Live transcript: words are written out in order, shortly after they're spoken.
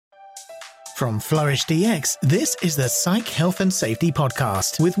From Flourish DX, this is the Psych Health and Safety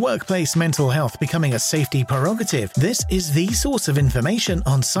Podcast. With workplace mental health becoming a safety prerogative, this is the source of information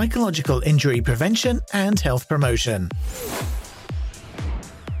on psychological injury prevention and health promotion.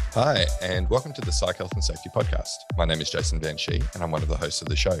 Hi, and welcome to the Psych Health and Safety Podcast. My name is Jason Van Schie, and I'm one of the hosts of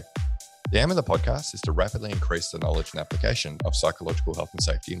the show. The aim of the podcast is to rapidly increase the knowledge and application of psychological health and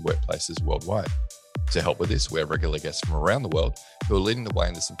safety in workplaces worldwide. To help with this, we have regular guests from around the world who are leading the way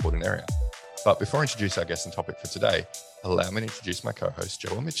in this important area. But before I introduce our guest and topic for today, allow me to introduce my co-host,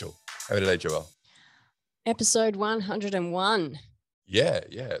 Joelle Mitchell. How are you today, Joelle? Episode 101. Yeah.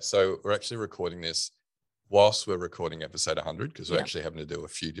 So we're actually recording this whilst we're recording episode 100 because we're actually having to do a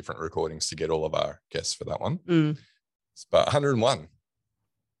few different recordings to get all of our guests for that one. But 101.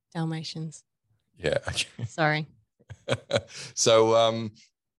 Dalmatians. Yeah. Okay. Sorry. So,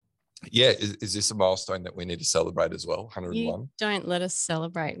 is this a milestone that we need to celebrate as well? 101. You don't let us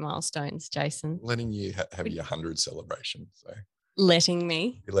celebrate milestones, Jason. Letting you have your 100 celebration. So letting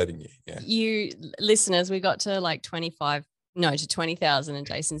me. You're letting you. Yeah. You listeners, we got to like 20,000, and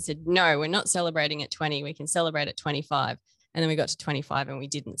Jason said, "No, we're not celebrating at 20. We can celebrate at 25." And then we got to 25 and we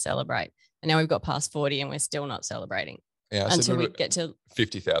didn't celebrate. And now we've got past 40 and we're still not celebrating. Yeah, until we get to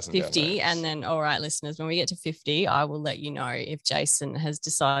 50,000. 50, and then, all right, listeners, when we get to 50, I will let you know if Jason has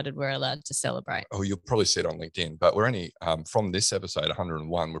decided we're allowed to celebrate. Oh, you'll probably see it on LinkedIn, but we're only, from this episode,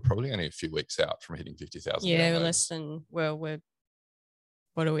 101, we're probably only a few weeks out from hitting 50,000. Yeah, we're less than, we're,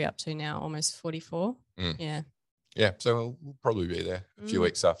 what are we up to now? Almost 44? Yeah. Yeah, so we'll probably be there a few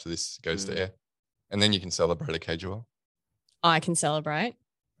weeks after this goes to air. And then you can celebrate, okay, Joelle? I can celebrate.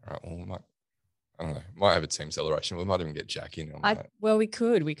 All right, well, we might have a team celebration. We might even get Jack in on that. Well, we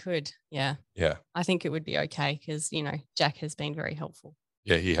could. Yeah. Yeah. I think it would be okay because, Jack has been very helpful.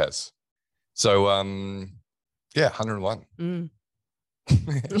 Yeah, he has. So, 101.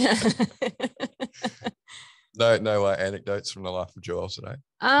 No anecdotes from the life of Joelle today?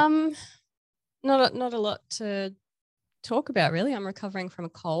 Not a lot to talk about, really. I'm recovering from a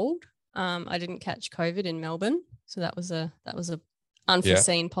cold. I didn't catch COVID in Melbourne, so that was a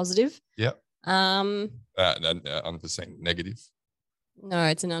unforeseen positive. Yeah. Unforeseen negative. No,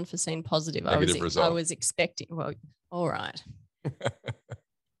 it's an unforeseen positive. Result. I was expecting. Well, all right.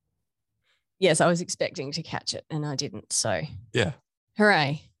 Yes, I was expecting to catch it, and I didn't. So yeah,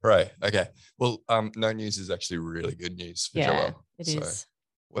 hooray! Okay. Well, no news is actually really good news for Joelle. It is.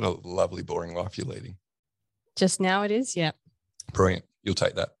 What a lovely, boring life you're leading. Just now, it is. Yeah. Brilliant. You'll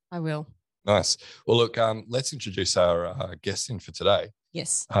take that. I will. Nice. Well, look, let's introduce our guest in for today.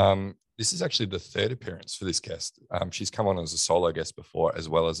 Yes. This is actually the third appearance for this guest. She's come on as a solo guest before, as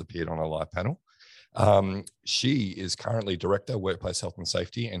well as appeared on a live panel. She is currently Director, Workplace Health and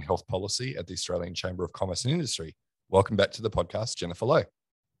Safety and Health Policy at the Australian Chamber of Commerce and Industry. Welcome back to the podcast, Jennifer Lowe.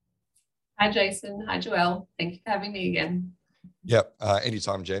 Hi, Jason. Hi, Joelle. Thank you for having me again. Yep.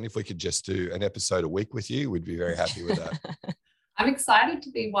 Anytime, Jen, if we could just do an episode a week with you, we'd be very happy with that. I'm excited to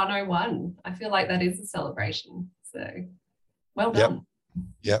be 101. I feel like that is a celebration. So well done.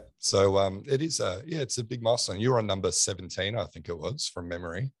 Yep. So it is it's a big milestone. You were on number 17, I think it was, from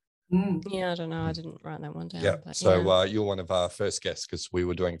memory. Yeah, I don't know. I didn't write that one down. Yeah. So you're one of our first guests because we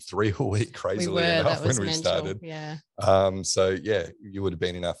were doing 3 a week crazily enough when we started. Yeah. So you would have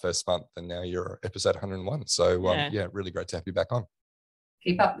been in our first month and now you're episode 101. So really great to have you back on.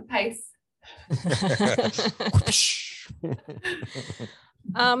 Keep up the pace.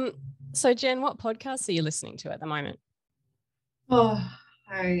 So Jen, what podcasts are you listening to at the moment? Oh,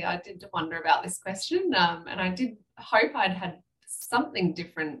 I did wonder about this question, and I did hope I'd had something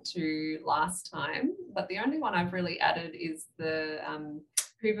different to last time, but the only one I've really added is the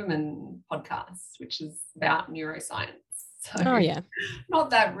Hooverman podcast, which is about neuroscience. So not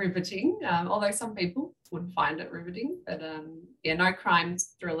that riveting, although some people would find it riveting, but no crime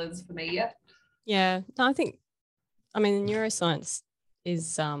thrillers for me yet. Yeah, no, neuroscience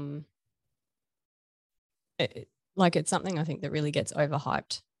is it's something I think that really gets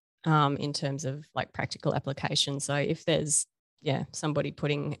overhyped in terms of like practical application. So if there's somebody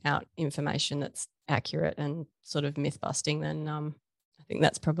putting out information that's accurate and sort of myth busting, then I think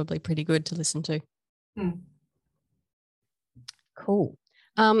that's probably pretty good to listen to. Cool.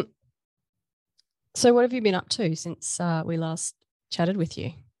 So what have you been up to since we last chatted with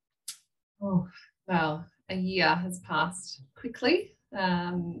you? Oh, well, a year has passed quickly.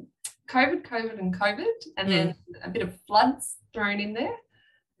 COVID, and then a bit of floods thrown in there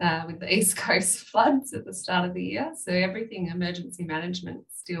with the East Coast floods at the start of the year. So everything emergency management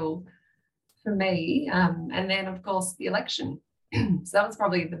still for me. And then, of course, the election. So that was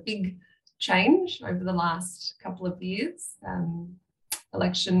probably the big change over the last couple of years.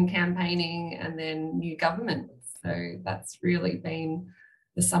 election campaigning, and then new government. So that's really been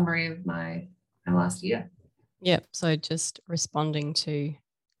the summary of my last year. Yep. So just responding to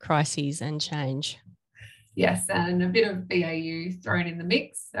crises and change. Yes, and a bit of BAU thrown in the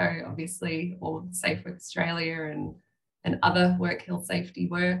mix. So obviously all of Safe Work Australia and other work health safety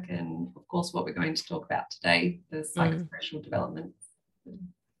work, and of course what we're going to talk about today, the psychosocial development.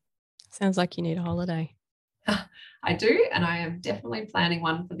 Sounds like you need a holiday. I do, and I am definitely planning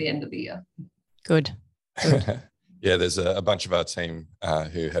one for the end of the year. Good. Yeah, there's a bunch of our team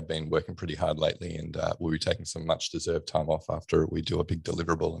who have been working pretty hard lately, and we'll be taking some much deserved time off after we do a big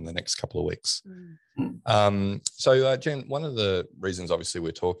deliverable in the next couple of weeks. So Jen, one of the reasons obviously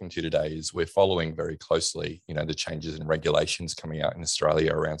we're talking to you today is we're following very closely, the changes in regulations coming out in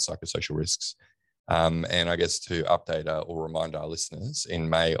Australia around psychosocial risks. And I guess to update or remind our listeners, in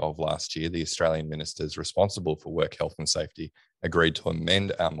May of last year, the Australian ministers responsible for work health and safety agreed to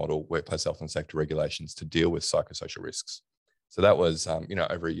amend our model workplace health and safety regulations to deal with psychosocial risks. So that was,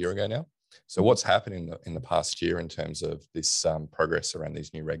 over a year ago now. So what's happened in the past year in terms of this progress around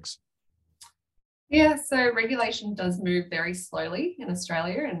these new regs? Yeah, so regulation does move very slowly in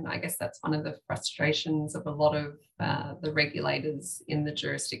Australia, and I guess that's one of the frustrations of a lot of the regulators in the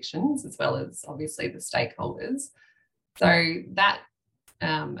jurisdictions, as well as obviously the stakeholders. So that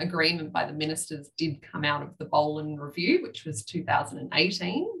agreement by the ministers did come out of the Boland Review, which was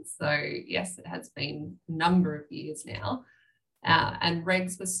 2018. So yes, it has been a number of years now, and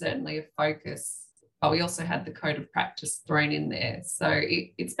regs was certainly a focus. But we also had the Code of Practice thrown in there. So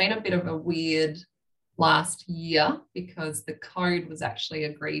it's been a bit of a weird last year, because the code was actually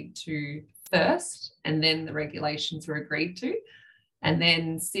agreed to first, and then the regulations were agreed to. And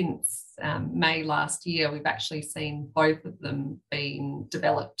then since May last year, we've actually seen both of them being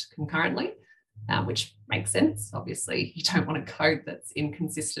developed concurrently, which makes sense. Obviously, you don't want a code that's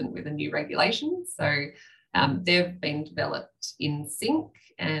inconsistent with a new regulation. So they've been developed in sync,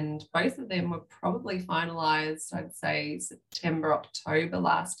 and both of them were probably finalised, I'd say, September, October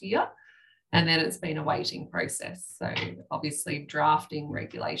last year. And then it's been a waiting process. So obviously drafting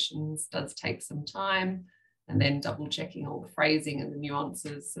regulations does take some time, and then double checking all the phrasing and the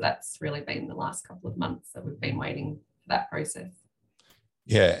nuances. So that's really been the last couple of months that we've been waiting for that process.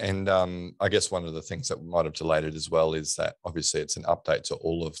 Yeah, and I guess one of the things that might have delayed it as well is that obviously it's an update to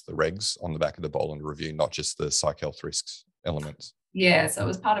all of the regs on the back of the Boland Review, not just the psych health risks elements. Yeah, so it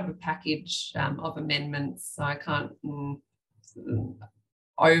was part of a package of amendments. So I can't...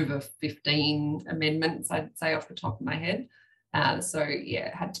 over 15 amendments, I'd say, off the top of my head. So yeah,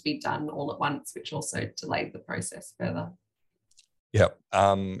 it had to be done all at once, which also delayed the process further. Yep.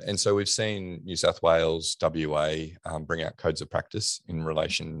 And so we've seen New South Wales, WA bring out codes of practice in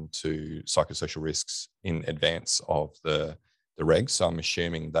relation to psychosocial risks in advance of the regs. So I'm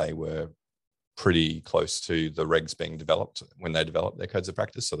assuming they were pretty close to the regs being developed when they developed their codes of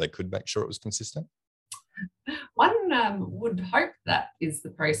practice, so they could make sure it was consistent. One would hope that is the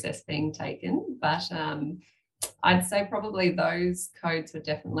process being taken, but I'd say probably those codes were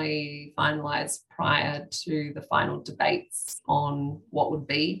definitely finalised prior to the final debates on what would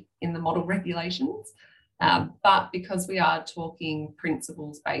be in the model regulations. But because we are talking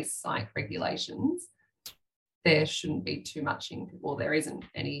principles-based psych regulations, there shouldn't be too much, there isn't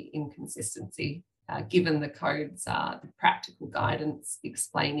any inconsistency, given the codes are the practical guidance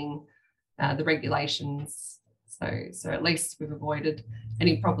explaining the regulations. So at least we've avoided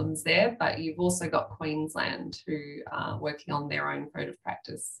any problems there. But you've also got Queensland who are working on their own code of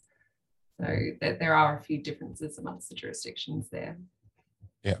practice. So there are a few differences amongst the jurisdictions there.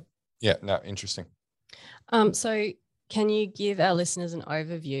 Yeah, no, interesting. So can you give our listeners an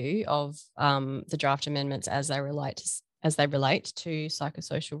overview of the draft amendments as they relate to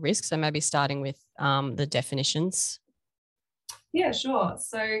psychosocial risks? So maybe starting with the definitions. Yeah, sure.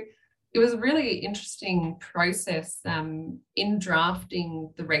 So it was a really interesting process. In drafting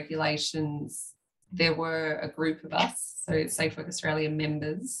the regulations, there were a group of us, so Safe Work Australia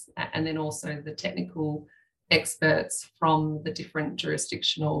members, and then also the technical experts from the different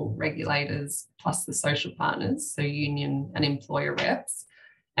jurisdictional regulators, plus the social partners, so union and employer reps.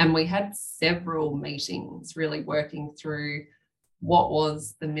 And we had several meetings really working through what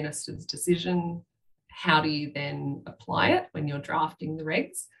was the minister's decision, how do you then apply it when you're drafting the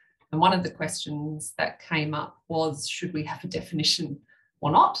regs. And one of the questions that came up was, should we have a definition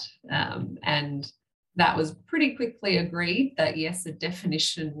or not? And that was pretty quickly agreed that yes, a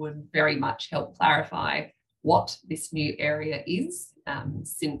definition would very much help clarify what this new area is,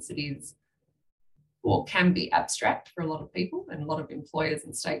 since it is, or can be abstract for a lot of people and a lot of employers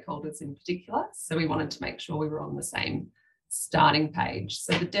and stakeholders in particular. So we wanted to make sure we were on the starting page.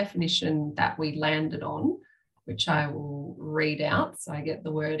 So the definition that we landed on, which I will read out so I get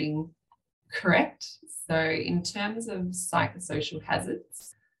the wording correct. So in terms of psychosocial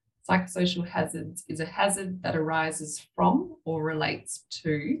hazards is a hazard that arises from or relates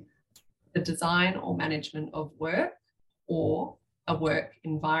to the design or management of work or a work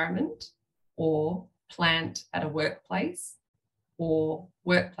environment or plant at a workplace or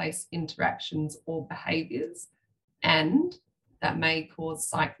workplace interactions or behaviours, and that may cause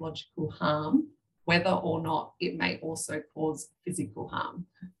psychological harm, whether or not it may also cause physical harm.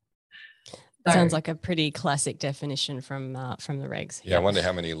 So, sounds like a pretty classic definition from the regs. Yeah, I wonder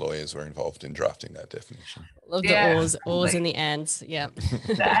how many lawyers were involved in drafting that definition. Love the ors and the ands. Yeah.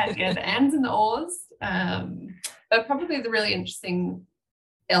 The ands and the ors. But probably the really interesting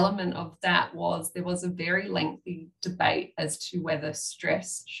element of that was there was a very lengthy debate as to whether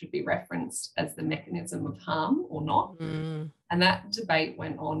stress should be referenced as the mechanism of harm or not. And that debate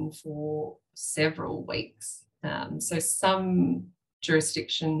went on for several weeks. So some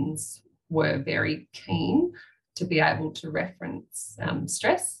jurisdictions were very keen to be able to reference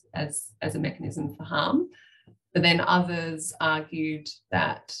stress as a mechanism for harm. But then others argued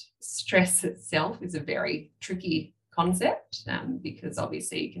that stress itself is a very tricky concept because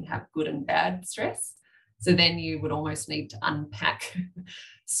obviously you can have good and bad stress. So then you would almost need to unpack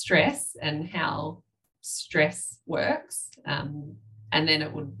stress and how stress works. And then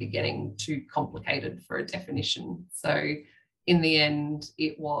it would be getting too complicated for a definition. So in the end,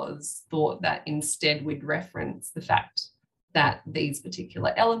 it was thought that instead we'd reference the fact that these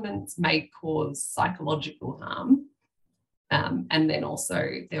particular elements may cause psychological harm. And then also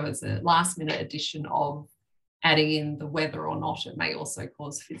there was a last minute addition of adding in the whether or not it may also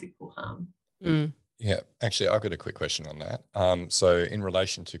cause physical harm. Yeah, actually, I've got a quick question on that. So in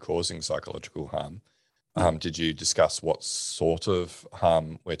relation to causing psychological harm, did you discuss what sort of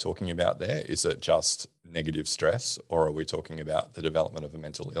harm we're talking about there? Is it just negative stress, or are we talking about the development of a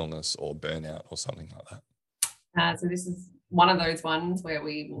mental illness or burnout or something like that? So this is one of those ones where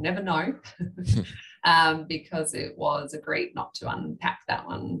we will never know because it was agreed not to unpack that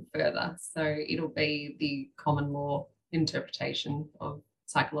one further. So it'll be the common law interpretation of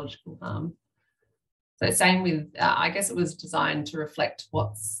psychological harm. So same with, I guess it was designed to reflect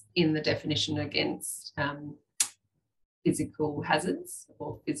what's in the definition against physical hazards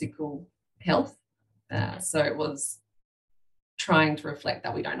or physical health. So it was trying to reflect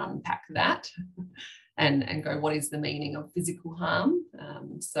that we don't unpack that and go, what is the meaning of physical harm?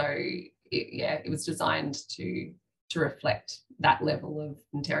 So it was designed to reflect that level of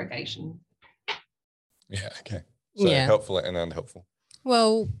interrogation. Yeah, okay. So helpful and unhelpful.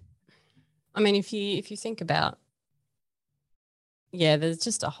 Well, I mean, if you think about, there's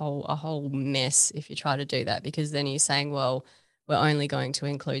just a whole mess if you try to do that, because then you're saying, well, we're only going to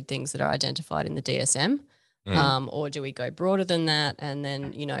include things that are identified in the DSM, or do we go broader than that? And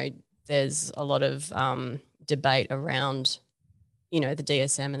then, there's a lot of debate around, the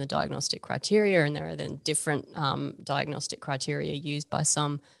DSM and the diagnostic criteria, and there are then different diagnostic criteria used by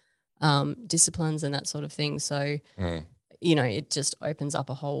some disciplines and that sort of thing. So, it just opens up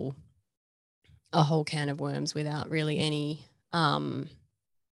a whole can of worms without really any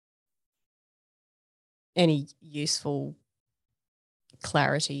useful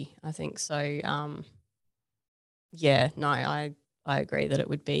clarity, I think. So, I agree that it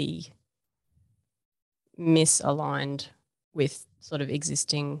would be misaligned with sort of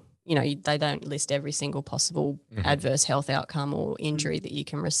existing, they don't list every single possible adverse health outcome or injury that you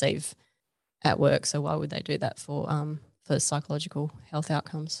can receive at work. So why would they do that for psychological health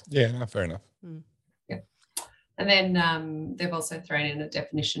outcomes? Yeah, no, fair enough. Yeah. And then they've also thrown in a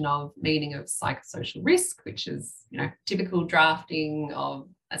definition of meaning of psychosocial risk, which is, typical drafting of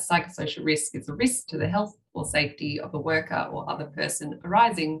a psychosocial risk is a risk to the health or safety of a worker or other person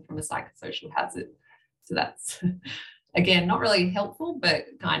arising from a psychosocial hazard. So that's, again, not really helpful, but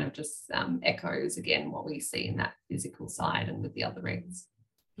kind of just echoes, again, what we see in that physical side and with the other regs.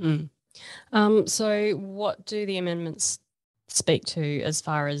 So what do the amendments speak to as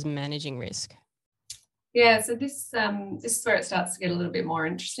far as managing risk? Yeah, so this is where it starts to get a little bit more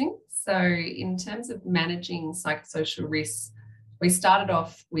interesting. So in terms of managing psychosocial risks, we started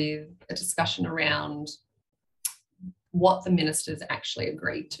off with a discussion around what the ministers actually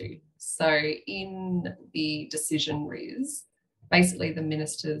agreed to. So in the decision RIS, basically the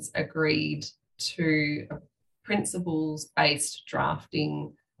ministers agreed to a principles-based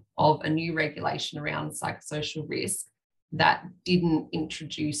drafting of a new regulation around psychosocial risk that didn't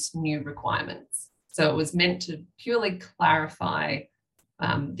introduce new requirements. So it was meant to purely clarify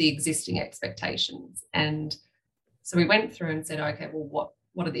the existing expectations. And So we went through and said, okay, well,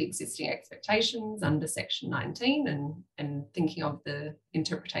 what are the existing expectations under Section 19 and thinking of the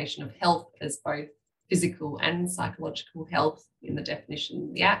interpretation of health as both physical and psychological health in the definition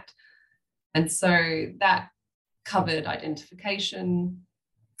of the Act. And so that covered identification,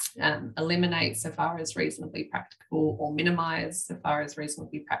 eliminate so far as reasonably practicable, or minimise so far as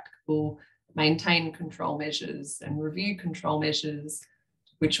reasonably practicable, maintain control measures and review control measures,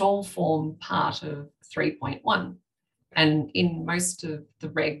 which all form part of 3.1. And in most of the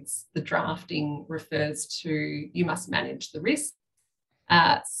regs, the drafting refers to you must manage the risk.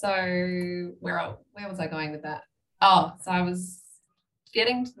 So where was I going with that? So I was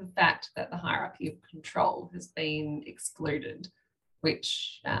getting to the fact that the hierarchy of control has been excluded,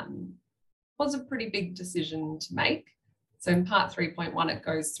 which was a pretty big decision to make. So in part 3.1, it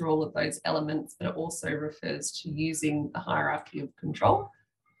goes through all of those elements, but it also refers to using the hierarchy of control,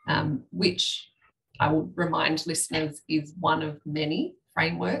 which I would remind listeners is one of many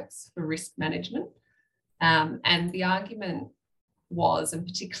frameworks for risk management. And the argument was, and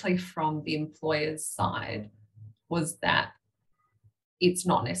particularly from the employer's side, was that it's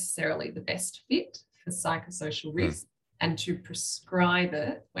not necessarily the best fit for psychosocial risk, and to prescribe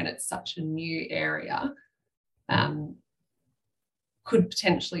it when it's such a new area could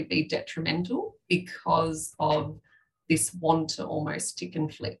potentially be detrimental because of this want to almost tick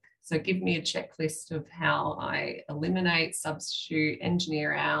and flick. So give me a checklist of how I eliminate, substitute,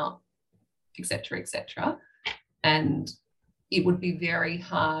 engineer out, et cetera, and it would be very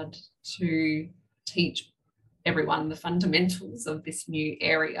hard to teach everyone the fundamentals of this new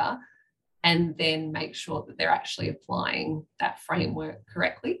area and then make sure that they're actually applying that framework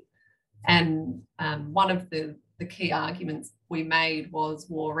correctly. And one of the key arguments we made was,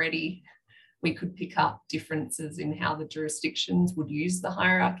 well, already we could pick up differences in how the jurisdictions would use the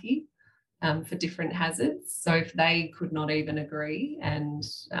hierarchy for different hazards. So if they could not even agree, and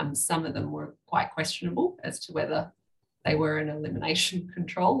some of them were quite questionable as to whether they were an elimination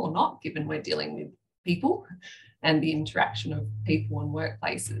control or not, given we're dealing with people and the interaction of people and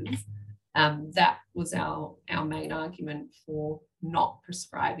workplaces, that was our main argument for not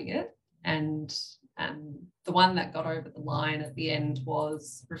prescribing it. And the one that got over the line at the end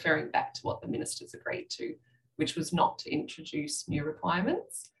was referring back to what the ministers agreed to, which was not to introduce new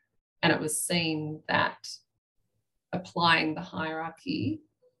requirements. And it was seen that applying the hierarchy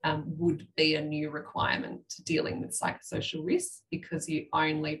would be a new requirement to dealing with psychosocial risks, because you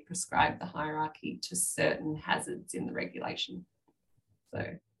only prescribe the hierarchy to certain hazards in the regulation. So,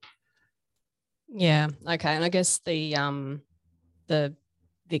 yeah, okay. And I guess the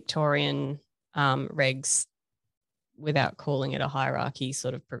Victorian regs, without calling it a hierarchy,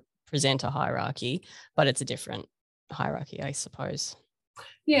 sort of present a hierarchy, but it's a different hierarchy, I suppose.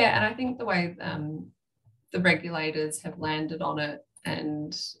 Yeah, and I think the way the regulators have landed on it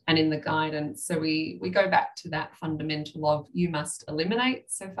and in the guidance, so we go back to that fundamental of you must eliminate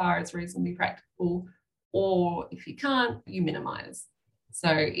so far as reasonably practical, or if you can't, you minimise. So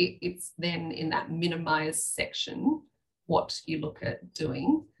it's then in that minimise section what you look at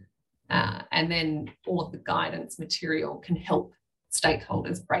doing. And then all of the guidance material can help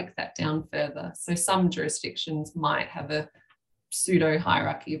stakeholders break that down further. So some jurisdictions might have a pseudo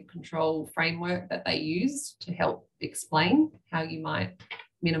hierarchy of control framework that they use to help explain how you might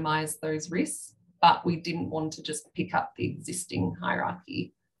minimise those risks, but we didn't want to just pick up the existing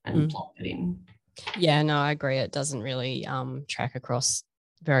hierarchy and plop it in. Yeah, no, I agree. It doesn't really track across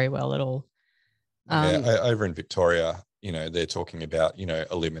very well at all. Over in Victoria, they're talking about,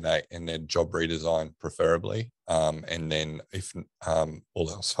 eliminate and then job redesign preferably. And then if all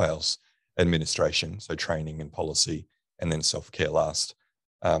else fails, administration, so training and policy, and then self-care last.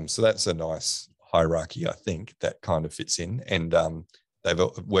 So that's a nice hierarchy, I think, that kind of fits in. And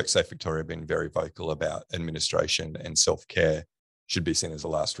WorkSafe Victoria have been very vocal about administration and self-care should be seen as a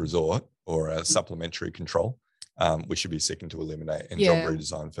last resort or a supplementary control. We should be seeking to eliminate and job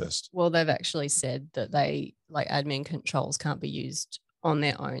redesign first. Well, they've actually said that admin controls can't be used on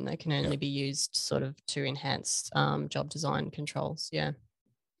their own. They can only be used sort of to enhance job design controls. Yeah.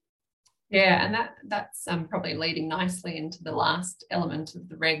 Yeah, and that's probably leading nicely into the last element of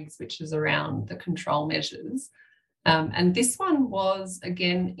the regs, which is around the control measures. And this one was,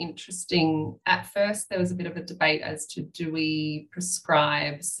 again, interesting. At first, there was a bit of a debate as to do we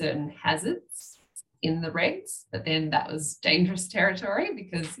prescribe certain hazards in the regs, but then that was dangerous territory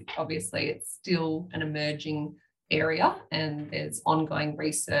because obviously it's still an emerging area and there's ongoing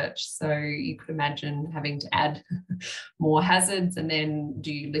research. So you could imagine having to add more hazards, and then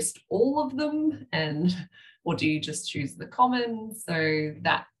do you list all of them or do you just choose the common? So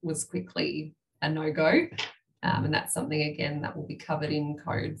that was quickly a no-go. And that's something, again, that will be covered in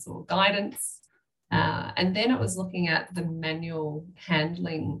codes or guidance. And then it was looking at the manual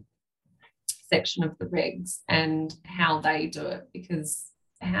handling section of the regs and how they do it, because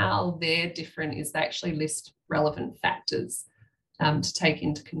how they're different is they actually list relevant factors to take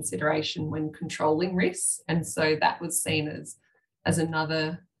into consideration when controlling risks. And so that was seen as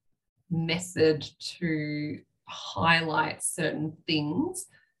another method to highlight certain things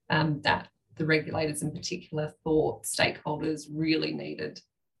that the regulators in particular thought stakeholders really needed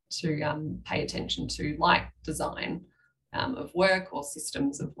to pay attention to, like design of work or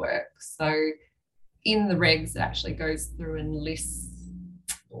systems of work. So in the regs, it actually goes through and lists,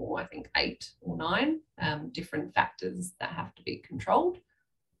 I think 8 or 9 different factors that have to be controlled.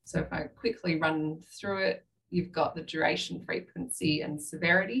 So if I quickly run through it, you've got the duration, frequency and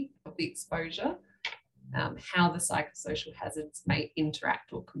severity of the exposure, how the psychosocial hazards may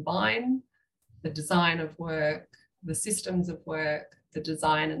interact or combine, the design of work, the systems of work, the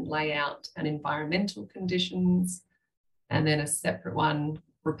design and layout and environmental conditions, and then a separate one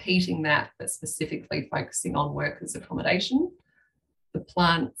repeating that, but specifically focusing on workers' accommodation, the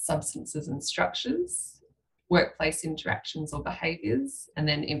plant, substances and structures, workplace interactions or behaviours, and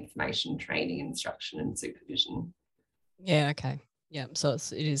then information, training, instruction and supervision. Yeah, okay. Yeah, so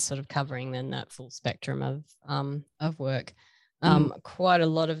it is sort of covering then that full spectrum of work. Quite a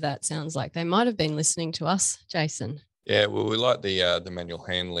lot of that sounds like they might have been listening to us, Jason. Yeah, well, we like the manual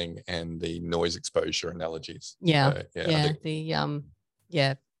handling and the noise exposure analogies. Yeah, so,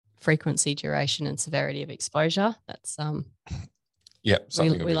 the frequency, duration, and severity of exposure. That's yeah,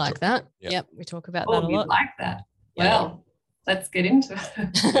 we like that. Yep, we talk about that a lot. Like that. Well, let's get into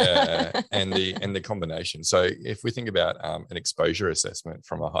it. Yeah, and the combination. So if we think about an exposure assessment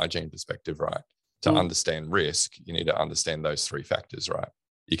from a hygiene perspective, right? To understand risk, you need to understand those 3 factors, right?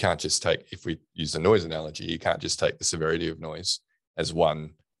 You can't just take, if we use the noise analogy, you can't just take the severity of noise as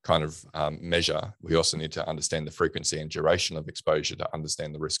one kind of measure. We also need to understand the frequency and duration of exposure to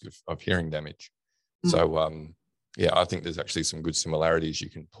understand the risk of hearing damage. So, I think there's actually some good similarities you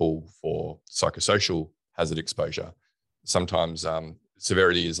can pull for psychosocial hazard exposure. Sometimes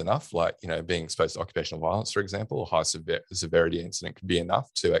severity is enough, like, being exposed to occupational violence, for example, a high severity incident can be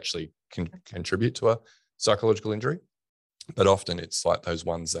enough to actually contribute to a psychological injury. But often it's like those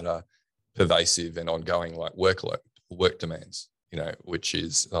ones that are pervasive and ongoing, like work demands, which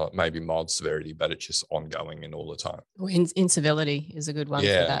is maybe mild severity, but it's just ongoing and all the time. Well, incivility is a good one for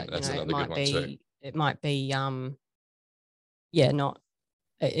that. That's another good one too. It might be,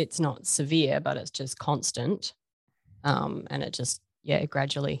 it's not severe, but it's just constant. And it just,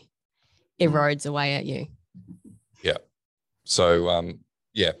 gradually erodes away at you. Yeah. So,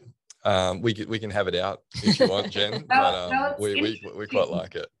 we can have it out if you want, Jen. But we quite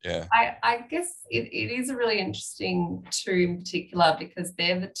like it. Yeah. I guess it is a really interesting 2 in particular, because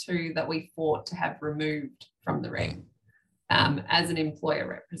they're the 2 that we fought to have removed from the reg. As an employer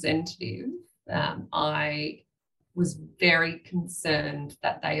representative, I was very concerned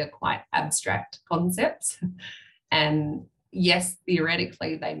that they are quite abstract concepts. And yes,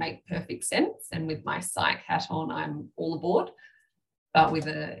 theoretically, they make perfect sense. And with my psych hat on, I'm all aboard. But with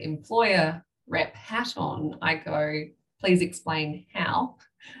an employer rep hat on, I go, please explain how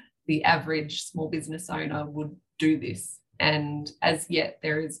the average small business owner would do this. And as yet,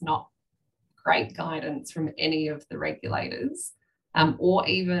 there is not great guidance from any of the regulators, or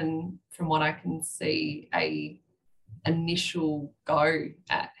even from what I can see, a initial go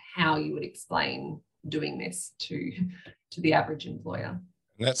at how you would explain doing this to the average employer.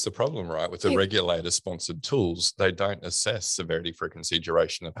 And that's the problem, right? With the regulator-sponsored tools, they don't assess severity, frequency,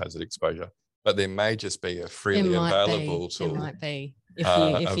 duration of hazard exposure. But there may just be a freely available tool. It might be.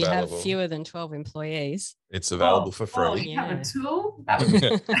 If you have fewer than 12 employees. It's available for free. Oh, you have a tool? That would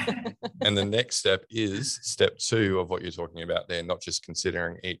be And the next step is step 2 of what you're talking about there, not just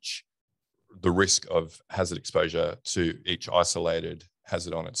considering the risk of hazard exposure to each isolated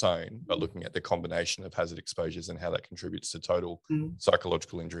hazard on its own, but looking at the combination of hazard exposures and how that contributes to total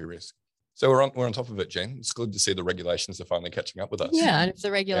psychological injury risk. So we're on top of it, Jen. It's good to see the regulations are finally catching up with us. Yeah, and if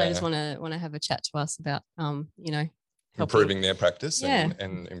the regulators want to have a chat to us about, improving their practice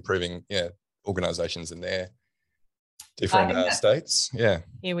and improving, organisations in their different states. Yeah,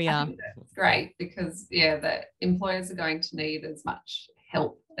 here we are. That's great, because the employers are going to need as much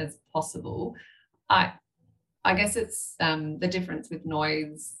help as possible. I guess it's the difference with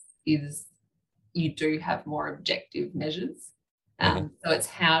noise is you do have more objective measures. So it's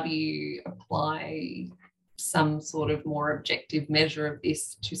how do you apply some sort of more objective measure of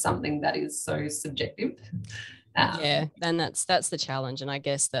this to something that is so subjective? Then that's the challenge. And I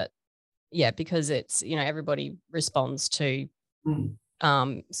guess that because it's, everybody responds to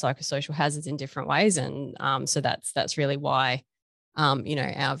psychosocial hazards in different ways. And so that's really why,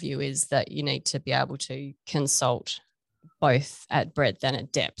 our view is that you need to be able to consult both at breadth and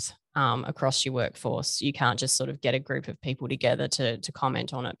at depth across your workforce. You can't just sort of get a group of people together to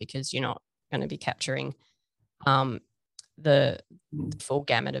comment on it, because you're not going to be capturing the full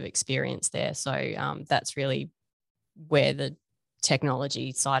gamut of experience there. So that's really where the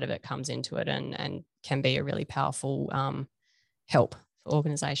technology side of it comes into it, and can be a really powerful help for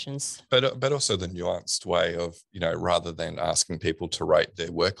organizations. But also the nuanced way of, rather than asking people to rate their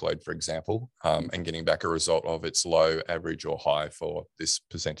workload, for example, and getting back a result of it's low, average, or high for this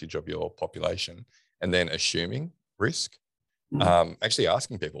percentage of your population, and then assuming risk. Actually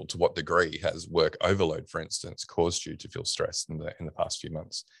asking people to what degree has work overload, for instance, caused you to feel stressed in the past few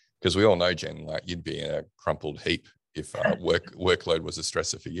months. Because we all know, Jen, like you'd be in a crumpled heap if workload was a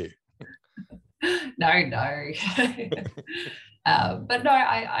stressor for you. No. But no,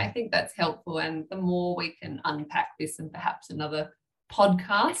 I think that's helpful. And the more we can unpack this, and perhaps another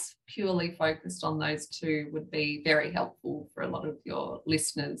podcast purely focused on those two would be very helpful for a lot of your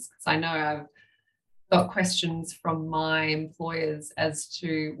listeners. Because I know I've got questions from my employers as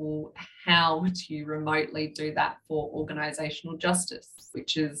to, well, how would you remotely do that for organisational justice,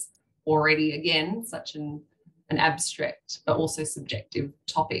 which is already, again, such an abstract but also subjective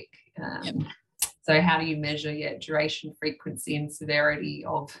topic. So how do you measure duration, frequency and severity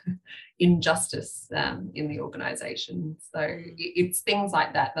of injustice in the organisation? So it's things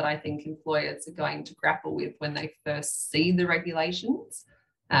like that I think employers are going to grapple with when they first see the regulations.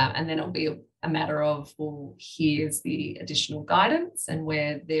 And then it'll be a matter of, well, here's the additional guidance, and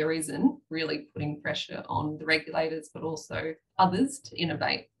where there isn't, really putting pressure on the regulators, but also others to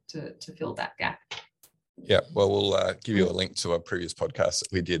innovate to fill that gap. Yeah, well, we'll give you a link to a previous podcast that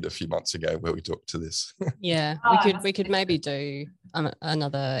we did a few months ago where we talked to this. Yeah, we could maybe do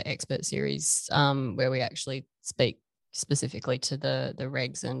another expert series where we actually speak specifically to the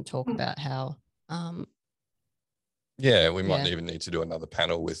regs and talk about how. Yeah, we might even need to do another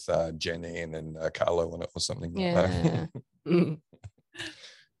panel with Jen Ian and Carlo on it or something. Yeah.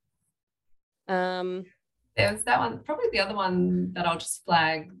 There's that one. Probably the other one that I'll just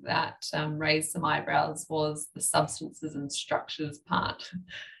flag that raised some eyebrows was the substances and structures part.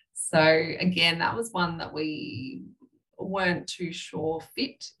 So again, that was one that we weren't too sure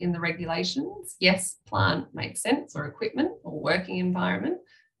fit in the regulations. Yes, plant makes sense, or equipment or working environment,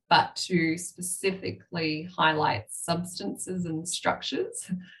 but to specifically highlight substances and structures,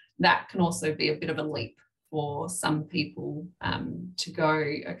 that can also be a bit of a leap for some people to go,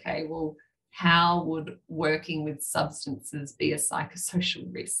 okay, well, how would working with substances be a psychosocial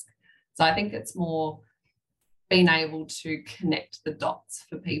risk? So I think it's more being able to connect the dots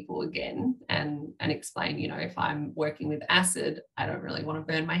for people again, and explain, if I'm working with acid, I don't really want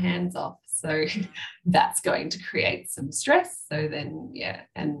to burn my hands off. So that's going to create some stress. So then,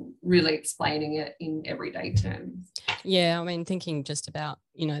 and really explaining it in everyday terms. Yeah, I mean, thinking just about,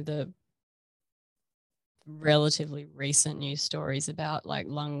 the relatively recent news stories about like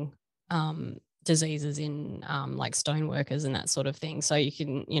lung diseases in like stone workers and that sort of thing. So you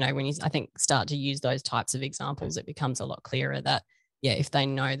can, when you, I think, start to use those types of examples, it becomes a lot clearer that, if they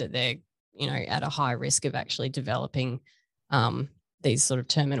know that they're, at a high risk of actually developing these sort of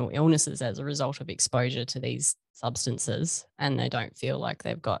terminal illnesses as a result of exposure to these substances, and they don't feel like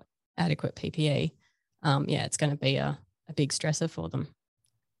they've got adequate PPE, it's going to be a big stressor for them.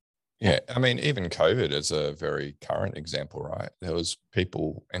 Yeah, I mean, even COVID is a very current example, right? There was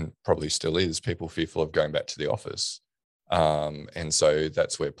people, and probably still is, people fearful of going back to the office. And so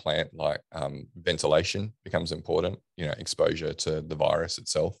that's where plant like ventilation becomes important. Exposure to the virus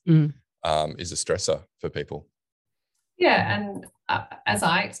itself is a stressor for people. Yeah, and as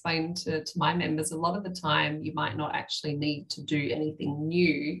I explained to my members, a lot of the time you might not actually need to do anything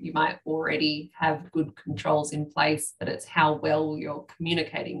new. You might already have good controls in place, but it's how well you're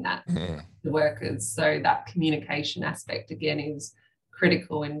communicating that to the workers. So that communication aspect, again, is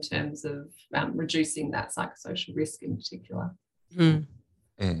critical in terms of reducing that psychosocial risk in particular.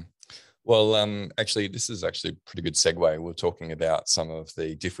 Well, actually, this is actually a pretty good segue. We're talking about some of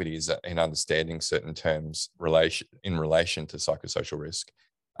the difficulties in understanding certain terms in relation to psychosocial risk.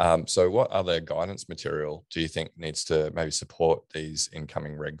 So what other guidance material do you think needs to maybe support these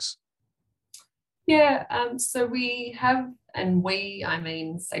incoming regs? Yeah, so we have, and I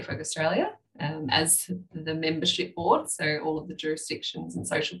mean Safe Work Australia, as the membership board, so all of the jurisdictions and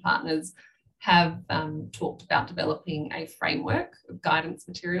social partners have talked about developing a framework of guidance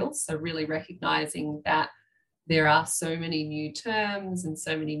materials. So really recognising that there are so many new terms and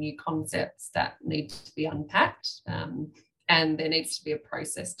so many new concepts that need to be unpacked. And there needs to be a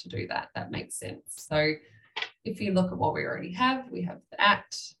process to do that. That makes sense. So if you look at what we already have, we have the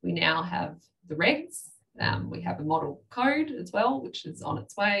Act, we now have the regs, we have a model code as well, which is on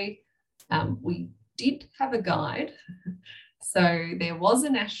its way. We did have a guide. So there was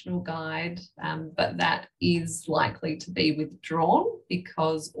a national guide, but that is likely to be withdrawn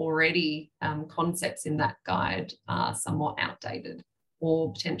because already concepts in that guide are somewhat outdated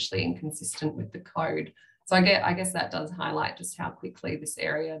or potentially inconsistent with the code. So I guess that does highlight just how quickly this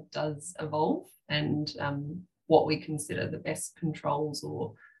area does evolve and what we consider the best controls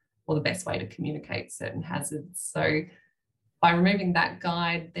or the best way to communicate certain hazards. So by removing that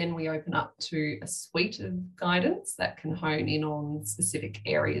guide, then we open up to a suite of guidance that can hone in on specific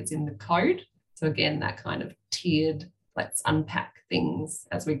areas in the code. So again, that kind of tiered, let's unpack things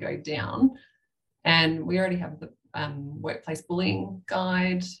as we go down. And we already have the workplace bullying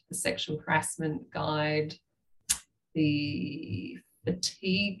guide, the sexual harassment guide, the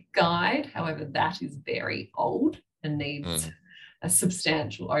fatigue guide. However, that is very old and needs a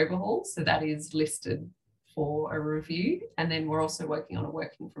substantial overhaul. So that is listed for a review. And then we're also working on a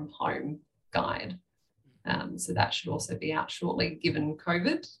working from home guide. So that should also be out shortly given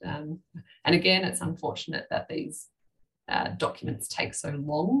COVID. And again, it's unfortunate that these documents take so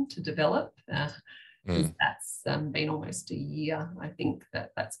long to develop. That's been almost a year, I think,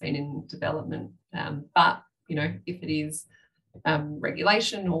 that's been in development. But, you know, if it is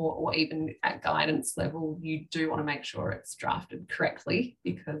regulation or even at guidance level, you do want to make sure it's drafted correctly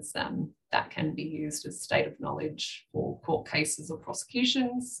because that can be used as state of knowledge for court cases or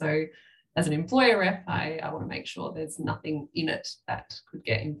prosecutions. So as an employer rep, I want to make sure there's nothing in it that could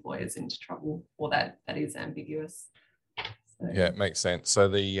get employers into trouble or that is ambiguous. So. Yeah, it makes sense. So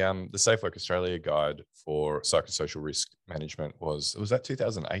the Safe Work Australia guide for psychosocial risk management was that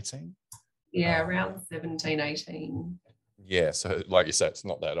 2018? Yeah, around 17, 18. Yeah, so like you said, it's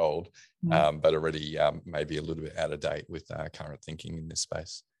not that old, but already maybe a little bit out of date with current thinking in this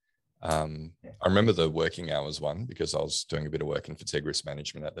space. I remember the working hours one because I was doing a bit of work in fatigue risk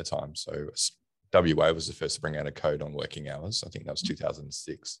management at the time. So WA was the first to bring out a code on working hours. I think that was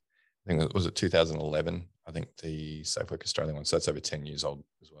 2006. I think it was 2011. I think the Safe Work Australia one. So that's over 10 years old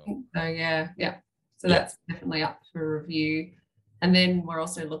as well. So yeah. So that's definitely up for review. And then we're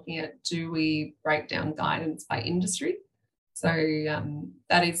also looking at, do we break down guidance by industry? So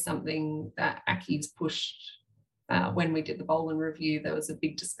that is something that ACCI's pushed. When we did the Boland review, there was a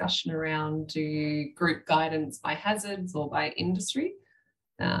big discussion around, do you group guidance by hazards or by industry?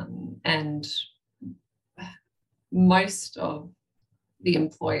 And most of the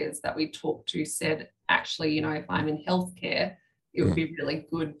employers that we talked to said, actually, you know, if I'm in healthcare, it would be really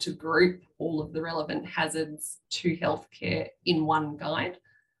good to group all of the relevant hazards to healthcare in one guide.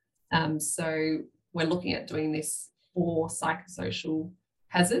 So we're looking at doing this for psychosocial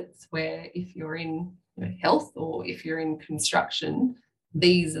hazards, where if you're in health or if you're in construction,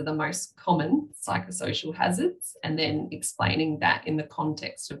 these are the most common psychosocial hazards, and then explaining that in the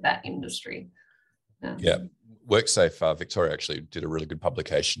context of that industry. WorkSafe Victoria actually did a really good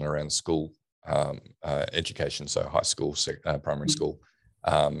publication around school education, so high school, primary school,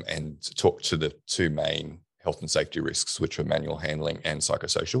 and talked to the two main health and safety risks, which were manual handling and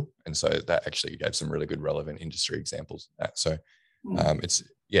psychosocial. And so that actually gave some really good relevant industry examples of that. So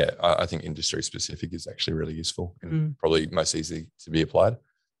I think industry specific is actually really useful and probably most easy to be applied.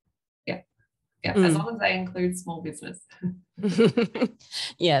 As long as they include small business.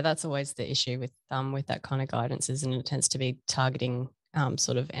 Yeah, that's always the issue with that kind of guidance, isn't it? It tends to be targeting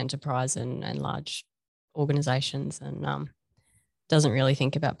sort of enterprise and large organizations, and doesn't really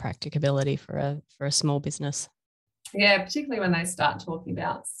think about practicability for a small business. Yeah, particularly when they start talking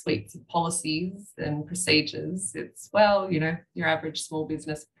about suites of policies and procedures, it's, well, you know, your average small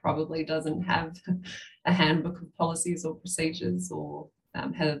business probably doesn't have a handbook of policies or procedures, or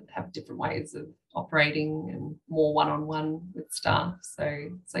have different ways of operating and more one-on-one with staff. So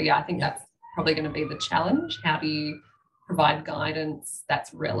yeah, I think that's probably going to be the challenge. How do you provide guidance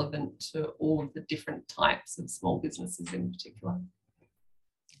that's relevant to all of the different types of small businesses in particular?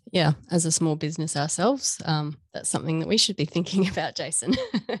 Yeah, as a small business ourselves, that's something that we should be thinking about, Jason.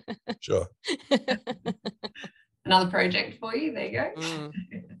 Sure. Another project for you. There you go.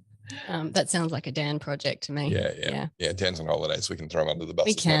 That sounds like a Dan project to me. Yeah. Dan's on holidays. We can throw him under the bus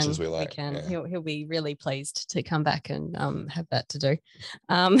as much as we like. We can. Yeah. He'll be really pleased to come back and have that to do.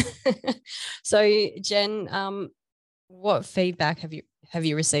 So, Jen, what feedback have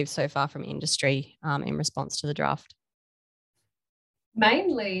you received so far from industry in response to the draft?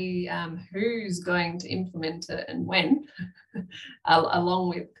 Mainly who's going to implement it and when, along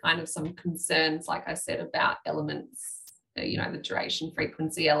with kind of some concerns, like I said, about elements, the duration,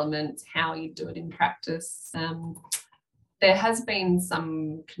 frequency elements, how you do it in practice. There has been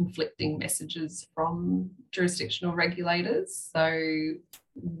some conflicting messages from jurisdictional regulators. So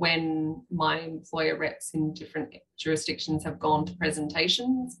when my employer reps in different jurisdictions have gone to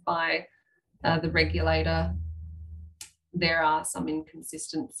presentations by the regulator, there are some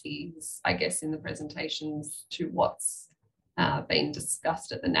inconsistencies, I guess, in the presentations to what's been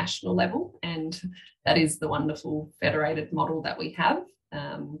discussed at the national level. And that is the wonderful federated model that we have.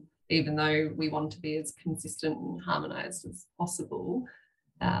 Even though we want to be as consistent and harmonised as possible,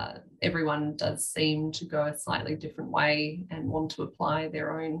 everyone does seem to go a slightly different way and want to apply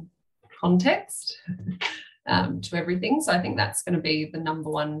their own context to everything. So I think that's going to be the number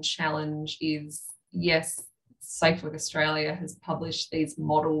one challenge is, yes, Safe Work Australia has published these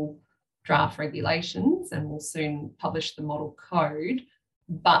model draft regulations and will soon publish the model code,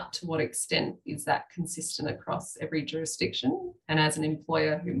 but to what extent is that consistent across every jurisdiction? And as an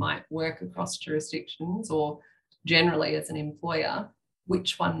employer who might work across jurisdictions, or generally as an employer,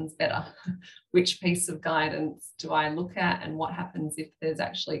 which one's better? Which piece of guidance do I look at, and what happens if there's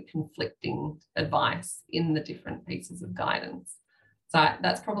actually conflicting advice in the different pieces of guidance? So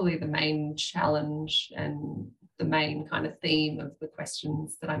that's probably the main challenge and the main kind of theme of the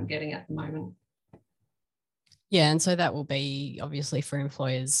questions that I'm getting at the moment. Yeah, and so that will be obviously for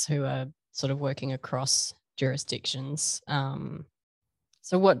employers who are sort of working across jurisdictions.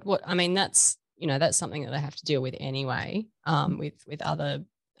 So what I mean, that's something that they have to deal with anyway, with other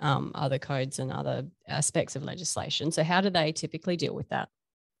codes and other aspects of legislation. So how do they typically deal with that?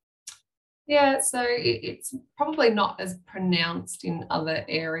 Yeah, so it's probably not as pronounced in other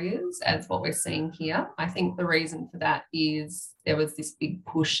areas as what we're seeing here. I think the reason for that is there was this big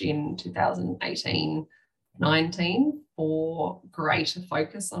push in 2018-19 for greater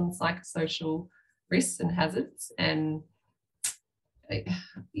focus on psychosocial risks and hazards. And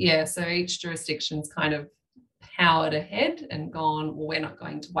yeah, so each jurisdiction's kind of powered ahead and gone, well, we're not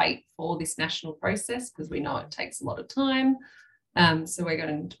going to wait for this national process because we know it takes a lot of time. So we're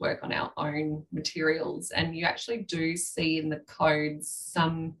going to work on our own materials. And you actually do see in the codes,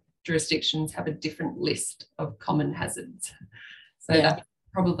 some jurisdictions have a different list of common hazards. So that's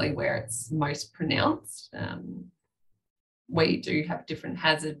probably where it's most pronounced. We do have different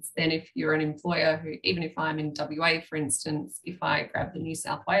hazards. Then if you're an employer who, even if I'm in WA, for instance, if I grab the New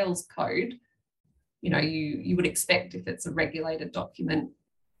South Wales code, you would expect if it's a regulated document,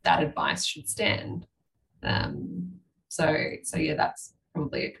 that advice should stand. So yeah, that's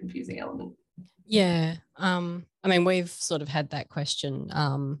probably a confusing element. Yeah. I mean, we've sort of had that question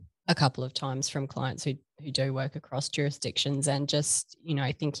a couple of times from clients who do work across jurisdictions, and just,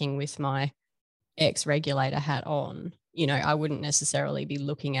 thinking with my ex-regulator hat on, I wouldn't necessarily be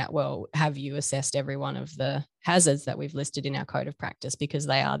looking at, well, have you assessed every one of the hazards that we've listed in our code of practice, because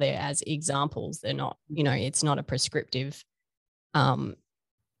they are there as examples. They're not, it's not a prescriptive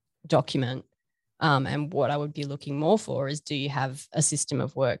document. And what I would be looking more for is, do you have a system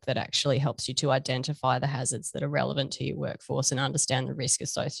of work that actually helps you to identify the hazards that are relevant to your workforce and understand the risk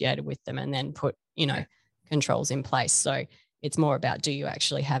associated with them, and then put, controls in place? So it's more about, do you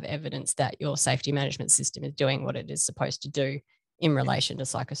actually have evidence that your safety management system is doing what it is supposed to do in relation to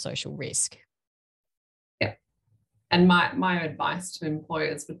psychosocial risk? Yeah. And my advice to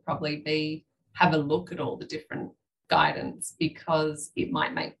employers would probably be, have a look at all the different guidance, because it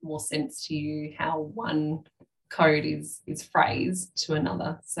might make more sense to you how one code is phrased to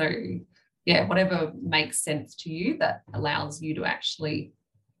another. So yeah, whatever makes sense to you that allows you to actually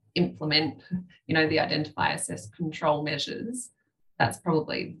implement, the identify, assess, control measures, that's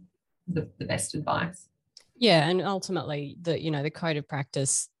probably the best advice. Yeah, and ultimately the code of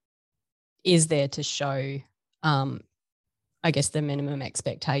practice is there to show I guess the minimum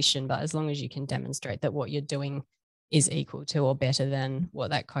expectation, but as long as you can demonstrate that what you're doing is equal to or better than what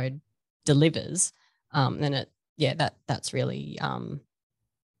that code delivers, then that's really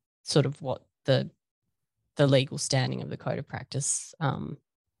sort of what the legal standing of the code of practice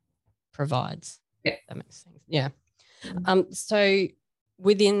provides. Yeah. That makes sense. Yeah. So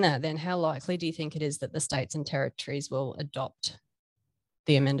within that, then, how likely do you think it is that the states and territories will adopt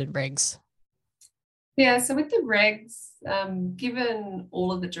the amended regs? Yeah, so with the regs, given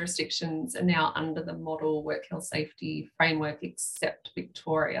all of the jurisdictions are now under the model work health safety framework except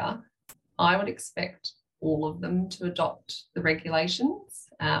Victoria, I would expect all of them to adopt the regulations.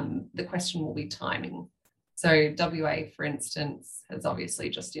 The question will be timing. So WA, for instance, has obviously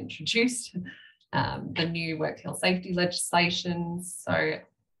just introduced the new work health safety legislation. So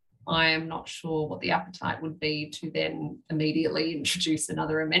I am not sure what the appetite would be to then immediately introduce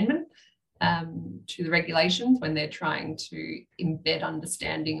another amendment to the regulations when they're trying to embed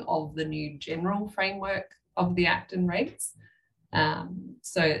understanding of the new general framework of the Act and regs.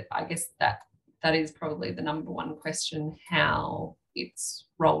 So I guess that is probably the number one question, how it's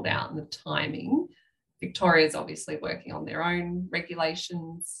rolled out and the timing. Victoria is obviously working on their own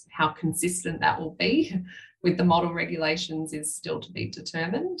regulations. How consistent that will be with the model regulations is still to be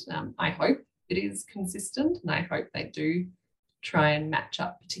determined. I hope it is consistent, and I hope they do try and match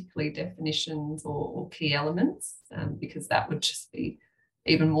up particularly definitions or key elements, because that would just be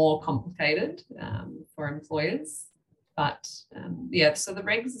even more complicated for employers. But so the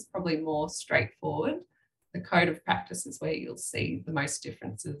regs is probably more straightforward. The code of practice is where you'll see the most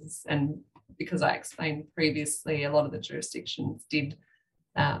differences. And because I explained previously, a lot of the jurisdictions did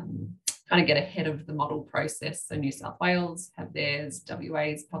kind of get ahead of the model process. So New South Wales have theirs,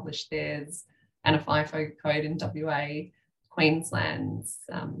 WA's published theirs, and a FIFO code in WA. Queensland's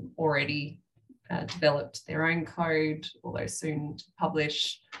already developed their own code, although soon to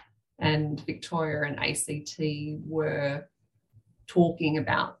publish. And Victoria and ACT were talking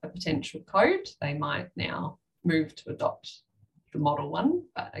about a potential code. They might now move to adopt the model one,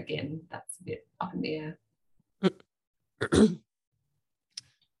 but again, that's a bit up in the air.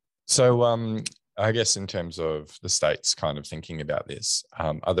 So I guess in terms of the states kind of thinking about this,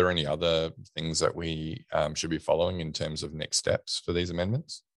 are there any other things that we should be following in terms of next steps for these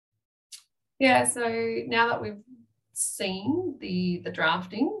amendments? Yeah, so now that we've seen the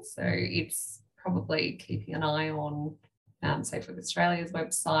drafting, so it's probably keeping an eye on Safe Work Australia's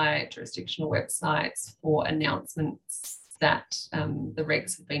website, jurisdictional websites for announcements that the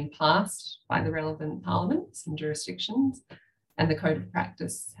regs have been passed by the relevant parliaments and jurisdictions, and the code of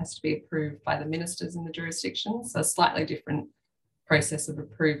practice has to be approved by the ministers in the jurisdiction. So a slightly different process of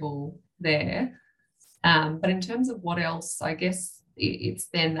approval there. But in terms of what else, I guess it's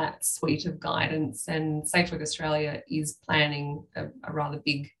then that suite of guidance, and Safe Work Australia is planning a rather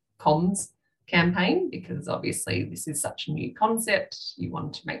big comms campaign, because obviously this is such a new concept. You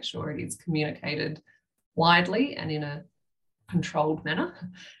want to make sure it is communicated widely and in a controlled manner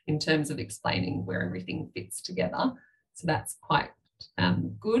in terms of explaining where everything fits together. So that's quite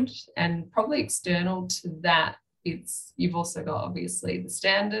good. And probably external to that, you've also got obviously the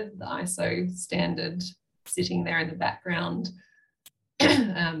standard, the ISO standard sitting there in the background,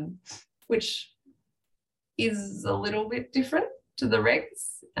 which is a little bit different to the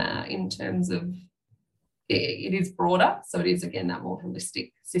regs in terms of it is broader. So it is, again, that more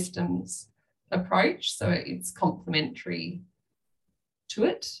holistic systems approach. So it's complementary to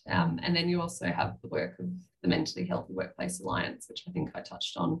it. And then you also have the work of the Mentally Healthy Workplace Alliance, which I think I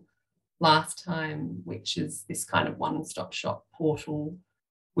touched on last time, which is this kind of one-stop shop portal,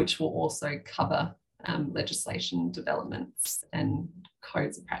 which will also cover legislation developments and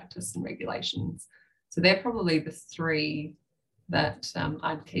codes of practice and regulations. So they're probably the three that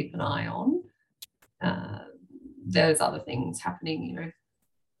I'd keep an eye on. There's other things happening,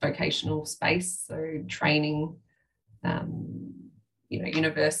 vocational space, so training,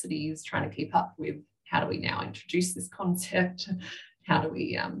 universities trying to keep up with how do we now introduce this concept, how do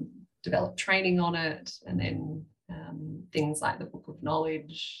we develop training on it, and then things like the Book of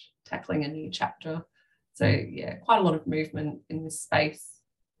Knowledge, tackling a new chapter. So yeah, quite a lot of movement in this space,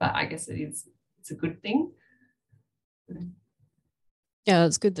 but I guess it's a good thing. Yeah,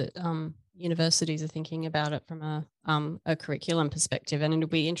 it's good that universities are thinking about it from a curriculum perspective, and it'll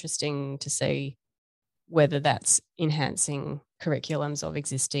be interesting to see whether that's enhancing curriculums of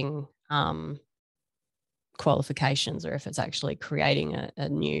existing qualifications, or if it's actually creating a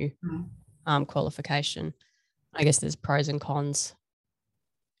new qualification. I guess there's pros and cons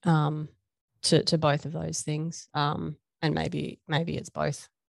to both of those things, and maybe it's both.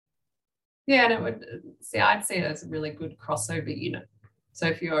 Yeah, and I'd see it as a really good crossover unit. So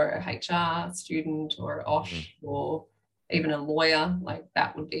if you're a HR student or OSH or even a lawyer, like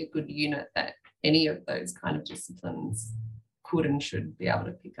that would be a good unit that any of those kind of disciplines could and should be able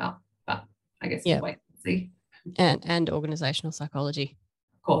to pick up. But I guess we'll wait and see. And organizational psychology.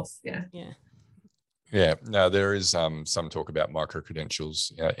 Of course, yeah. Yeah. Yeah, no, there is some talk about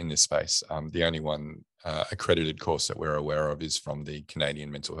micro-credentials in this space. The only one accredited course that we're aware of is from the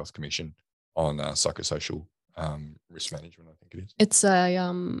Canadian Mental Health Commission on psychosocial risk management, I think it is. It's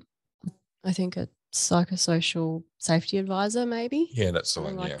I think a psychosocial safety advisor, maybe. Yeah, that's the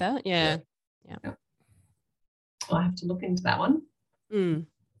something one. Like that. Yeah. I'll have to look into that one.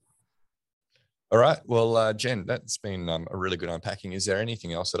 All right. Well, Jen, that's been a really good unpacking. Is there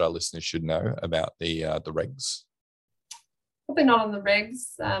anything else that our listeners should know about the regs? Probably not on the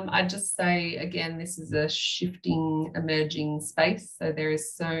regs. I'd just say, again, this is a shifting, emerging space. So there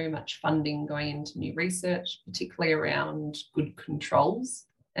is so much funding going into new research, particularly around good controls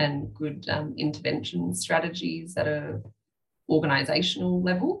and good intervention strategies at a organisational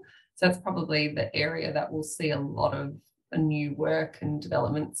level. So that's probably the area that we'll see a lot of new work and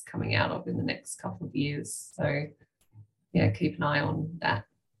developments coming out of in the next couple of years. So yeah, keep an eye on that.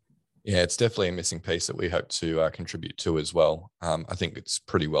 Yeah, it's definitely a missing piece that we hope to contribute to as well. I think it's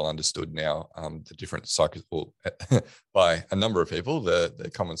pretty well understood now, the different by a number of people,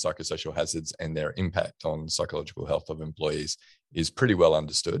 the common psychosocial hazards and their impact on psychological health of employees is pretty well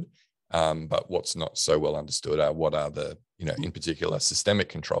understood. But what's not so well understood are what are the, in particular, systemic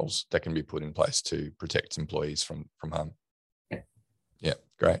controls that can be put in place to protect employees from harm. Yeah,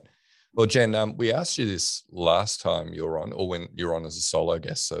 great. Well, Jen, we asked you this last time you were on, or when you were on as a solo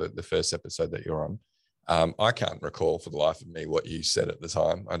guest, so the first episode that you're on. I can't recall for the life of me what you said at the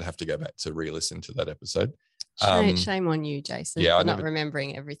time. I'd have to go back to re-listen to that episode. Shame on you, Jason, for not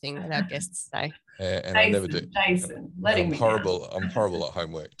remembering everything that our guests say. And Jason, I never do. Jason, letting me down. I'm horrible at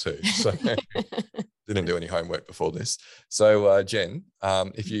homework too. So didn't do any homework before this. So Jen,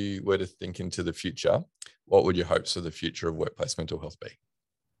 if you were to think into the future, what would your hopes for the future of workplace mental health be?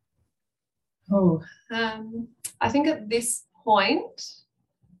 I think at this point,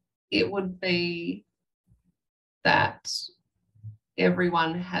 it would be that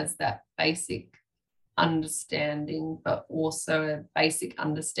everyone has that basic understanding, but also a basic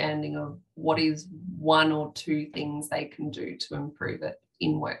understanding of what is one or two things they can do to improve it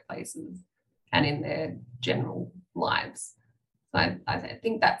in workplaces and in their general lives. So I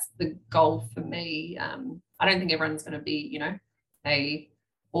think that's the goal for me. I don't think everyone's going to be, a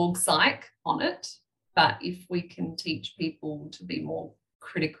org psych on it, but if we can teach people to be more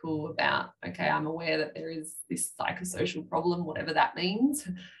critical about, okay, I'm aware that there is this psychosocial problem, whatever that means,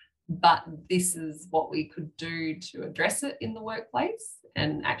 but this is what we could do to address it in the workplace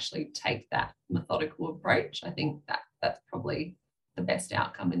and actually take that methodical approach. I think that that's probably the best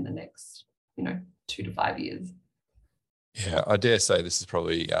outcome in the next, 2 to 5 years. Yeah, I dare say this is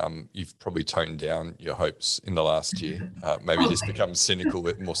probably, you've probably toned down your hopes in the last year. Maybe just become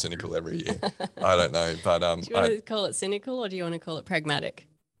more cynical every year. I don't know. But do you want to call it cynical or do you want to call it pragmatic?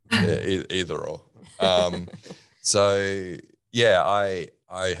 Yeah, either or. So yeah, I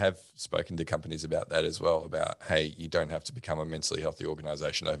have spoken to companies about that as well, about, hey, you don't have to become a mentally healthy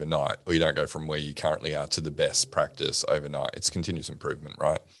organization overnight, or you don't go from where you currently are to the best practice overnight. It's continuous improvement,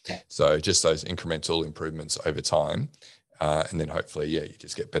 right? Yeah. So just those incremental improvements over time. And then hopefully, you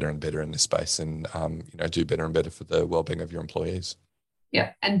just get better and better in this space and, do better and better for the well-being of your employees.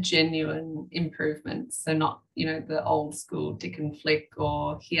 Yeah, and genuine improvements. So not, the old school dick and flick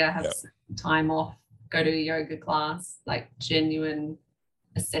or here, have some time off, go to a yoga class, like genuine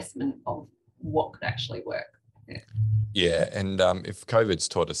assessment of what could actually work. Yeah, and if COVID's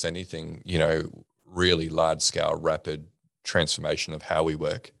taught us anything, really large-scale, rapid transformation of how we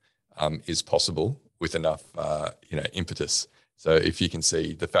work is possible with enough, impetus. So if you can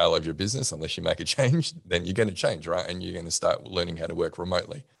see the fail of your business, unless you make a change, then you're going to change, right? And you're going to start learning how to work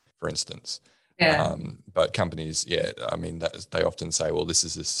remotely, for instance. Yeah. But companies, they often say, well, this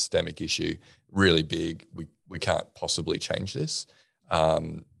is a systemic issue, really big. We can't possibly change this.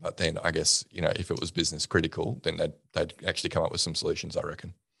 But then I guess, if it was business critical, then they'd actually come up with some solutions, I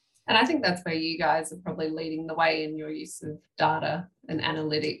reckon. And I think that's where you guys are probably leading the way in your use of data and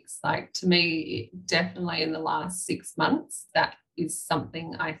analytics. Like, to me, definitely in the last 6 months, that is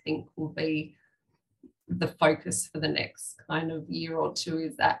something I think will be the focus for the next kind of year or two,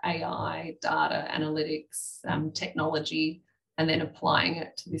 is that AI, data, analytics, technology, and then applying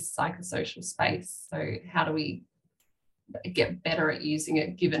it to this psychosocial space. So how do we get better at using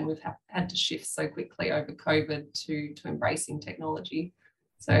it, given we've had to shift so quickly over COVID to embracing technology?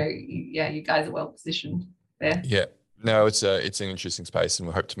 So you guys are well positioned there. Yeah, no, it's an interesting space, and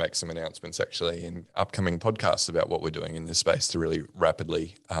we hope to make some announcements actually in upcoming podcasts about what we're doing in this space to really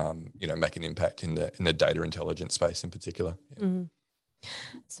rapidly, make an impact in the data intelligence space in particular. Yeah. Mm-hmm.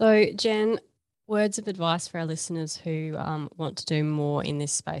 So, Jen, words of advice for our listeners who want to do more in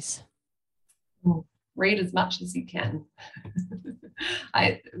this space. Read as much as you can.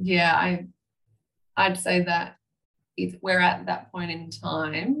 I'd say that we're at that point in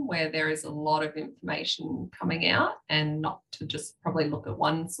time where there is a lot of information coming out, and not to just probably look at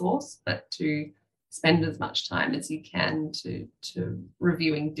one source, but to spend as much time as you can to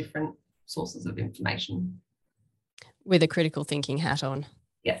reviewing different sources of information. With a critical thinking hat on.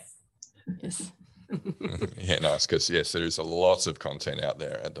 Yes. Yes. Yeah, nice. Because yes, there's a lot of content out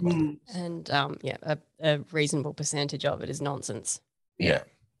there at the moment. And a reasonable percentage of it is nonsense. Yeah.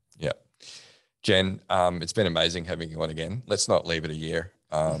 Jen, it's been amazing having you on again. Let's not leave it a year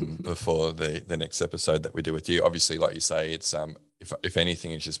before the next episode that we do with you. Obviously, like you say, it's if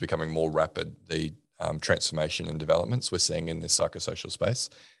anything, it's just becoming more rapid, the transformation and developments we're seeing in this psychosocial space.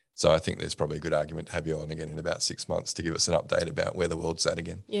 So I think there's probably a good argument to have you on again in about 6 months to give us an update about where the world's at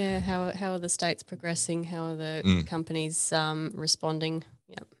again. Yeah, how are the states progressing? How are the companies responding?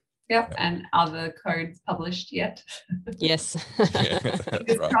 Yep. And are the codes published yet? Yes. Yeah,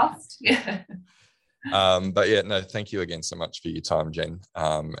 that's right. Crossed. Yeah. But yeah, no, thank you again so much for your time, Jen.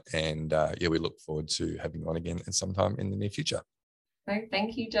 We look forward to having you on again at some time in the near future. So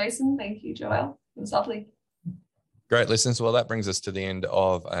thank you, Jason. Thank you, Joelle. It was lovely. Great, listeners. Well, that brings us to the end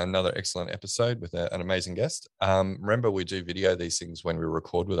of another excellent episode with an amazing guest. Remember, we do video these things when we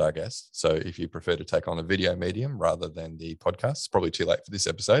record with our guests. So if you prefer to take on a video medium rather than the podcast, it's probably too late for this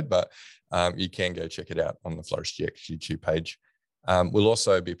episode, but you can go check it out on the Flourish DX YouTube page. We'll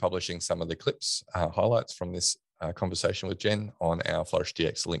also be publishing some of the clips, highlights from this conversation with Jen on our Flourish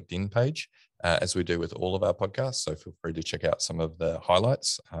DX LinkedIn page, as we do with all of our podcasts. So feel free to check out some of the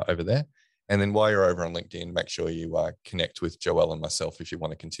highlights over there. And then while you're over on LinkedIn, make sure you connect with Joelle and myself if you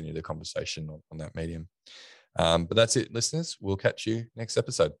want to continue the conversation on that medium. But that's it, listeners. We'll catch you next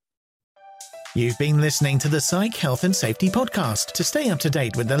episode. You've been listening to the Psych Health and Safety Podcast. To stay up to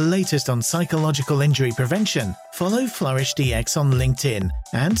date with the latest on psychological injury prevention, follow Flourish DX on LinkedIn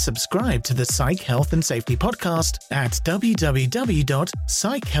and subscribe to the Psych Health and Safety Podcast at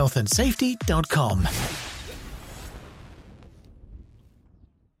www.psychealthandsafety.com.